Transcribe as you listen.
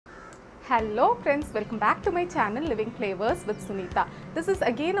Hello friends, welcome back to my channel Living Flavors with Sunitha. This is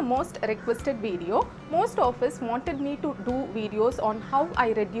again a most requested video. Most of us wanted me to do videos on how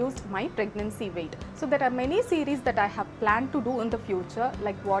I reduced my pregnancy weight. So there are many series that I have planned to do in the future,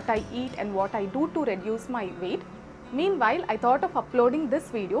 like what I eat and what I do to reduce my weight. Meanwhile, I thought of uploading this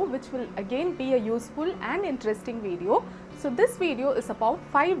video, which will again be a useful and interesting video. So this video is about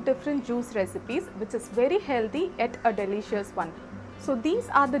 5 different juice recipes, which is very healthy yet a delicious one. So these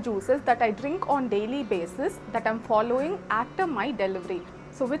are the juices that I drink on daily basis that I'm following after my delivery.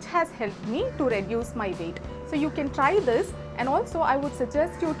 So which has helped me to reduce my weight. So you can try this, and also I would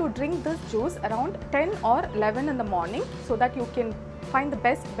suggest you to drink this juice around 10 or 11 in the morning so that you can find the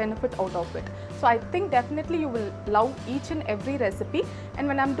best benefit out of it. So I think definitely you will love each and every recipe, and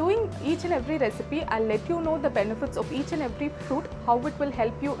when I'm doing each and every recipe, I'll let you know the benefits of each and every fruit, how it will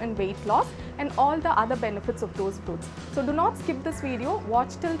help you in weight loss and all the other benefits of those fruits. So do not skip this video,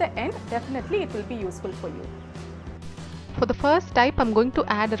 watch till the end, definitely it will be useful for you. For the first type, I'm going to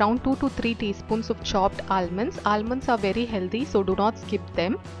add around 2 to 3 teaspoons of chopped almonds. Almonds are very healthy, so do not skip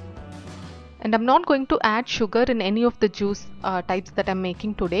them. And I'm not going to add sugar in any of the juice types that I'm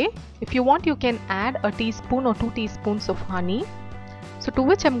making today. If you want, you can add a teaspoon or 2 teaspoons of honey. So to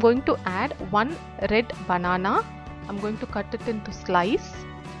which I'm going to add 1 red banana. I'm going to cut it into slice.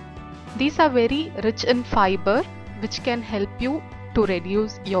 These are very rich in fiber, which can help you to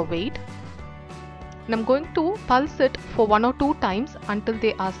reduce your weight. And I'm going to pulse it for 1 or 2 times until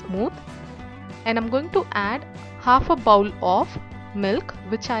they are smooth. And I'm going to add half a bowl of milk,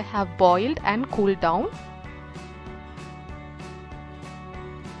 which I have boiled and cooled down.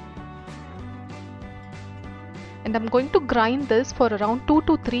 And I'm going to grind this for around 2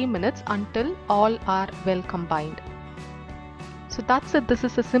 to 3 minutes until all are well combined. So that's it. This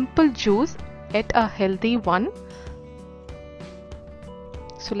is a simple juice yet a healthy one.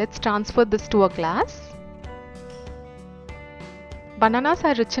 So let's transfer this to a glass. Bananas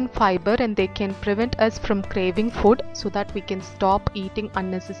are rich in fiber and they can prevent us from craving food, so that we can stop eating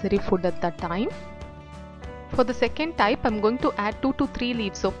unnecessary food at that time. For the second type, I'm going to add 2 to 3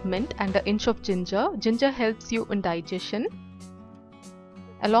 leaves of mint and an inch of ginger. Ginger helps you in digestion.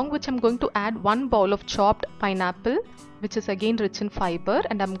 Along which I'm going to add 1 bowl of chopped pineapple, which is again rich in fiber,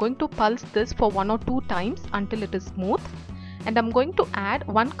 and I'm going to pulse this for 1 or 2 times until it is smooth. And I'm going to add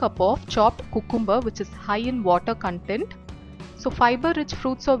 1 cup of chopped cucumber, which is high in water content. So fiber rich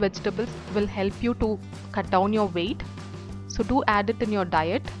fruits or vegetables will help you to cut down your weight. So do add it in your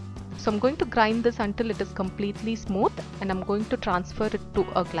diet. So I'm going to grind this until it is completely smooth, and I'm going to transfer it to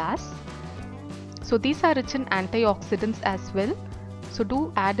a glass. So these are rich in antioxidants as well. So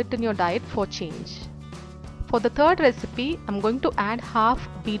do add it in your diet for change. For the third recipe, I'm going to add half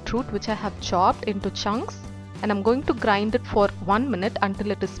beetroot, which I have chopped into chunks, and I'm going to grind it for 1 minute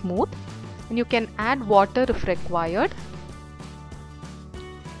until it is smooth. And you can add water if required.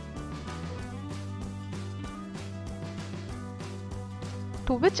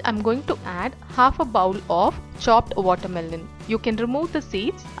 To which I'm going to add half a bowl of chopped watermelon. You can remove the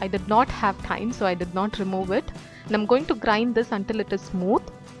seeds. I did not have time, so I did not remove it. And I'm going to grind this until it is smooth.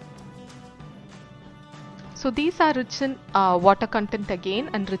 So these are rich in water content again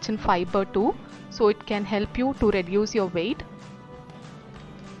and rich in fiber too. So it can help you to reduce your weight.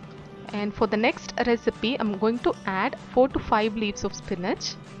 And for the next recipe, I'm going to add 4 to 5 leaves of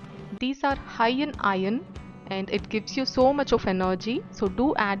spinach. These are high in iron and it gives you so much of energy. So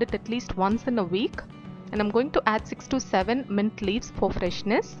do add it at least once in a week. And I'm going to add 6 to 7 mint leaves for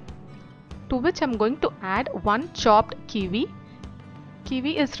freshness. To which I'm going to add 1 chopped kiwi.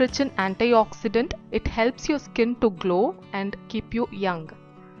 Kiwi is rich in antioxidant. It helps your skin to glow and keep you young.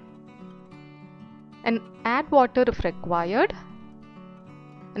 And add water if required.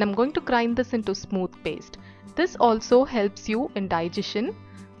 And I'm going to grind this into smooth paste. This also helps you in digestion.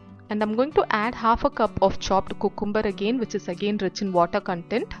 And I'm going to add half a cup of chopped cucumber again, which is again rich in water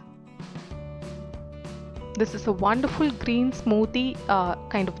content. This is a wonderful green smoothie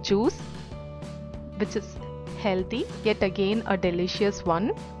kind of juice, which is healthy yet again a delicious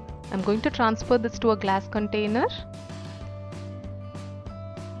one. I'm going to transfer this to a glass container.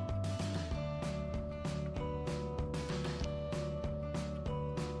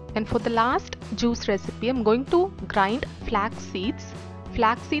 And for the last juice recipe, I'm going to grind flax seeds.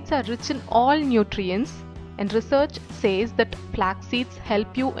 Flax seeds are rich in all nutrients, and research says that flax seeds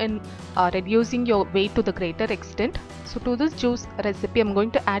help you in reducing your weight to the greater extent. So to this juice recipe, I'm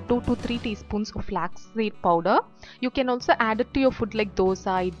going to add 2 to 3 teaspoons of flax seed powder. You can also add it to your food like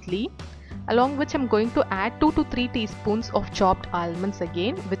dosa, idli. Along which I'm going to add 2 to 3 teaspoons of chopped almonds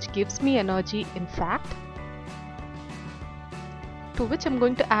again, which gives me energy in fact. to which I'm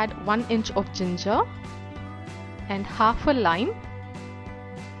going to add 1 inch of ginger and half a lime.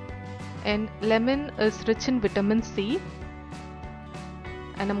 And lemon is rich in vitamin C.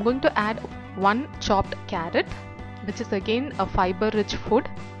 And I'm going to add 1 chopped carrot, which is again a fiber rich food.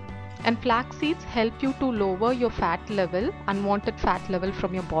 And flax seeds help you to lower your fat level, unwanted fat level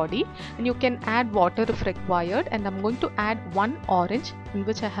from your body, and you can add water if required. And I'm going to add 1 orange in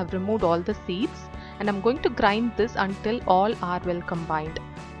which I have removed all the seeds, and I'm going to grind this until all are well combined.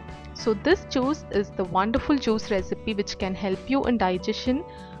 So this juice is the wonderful juice recipe which can help you in digestion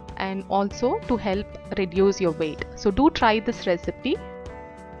and also to help reduce your weight. So do try this recipe.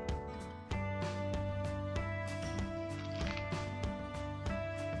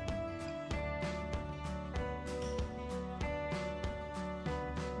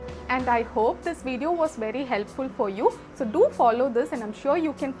 And I hope this video was very helpful for you. So do follow this, and I'm sure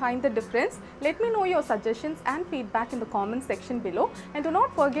you can find the difference. Let me know your suggestions and feedback in the comment section below. And do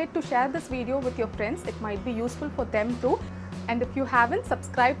not forget to share this video with your friends. It might be useful for them too. And if you haven't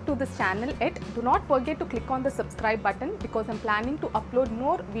subscribed to this channel yet, do not forget to click on the subscribe button, because I'm planning to upload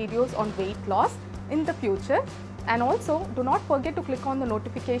more videos on weight loss in the future. And also do not forget to click on the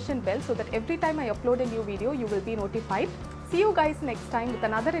notification bell so that every time I upload a new video, you will be notified. See you guys next time with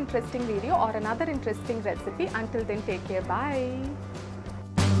another interesting video or another interesting recipe. Until then, take care. Bye.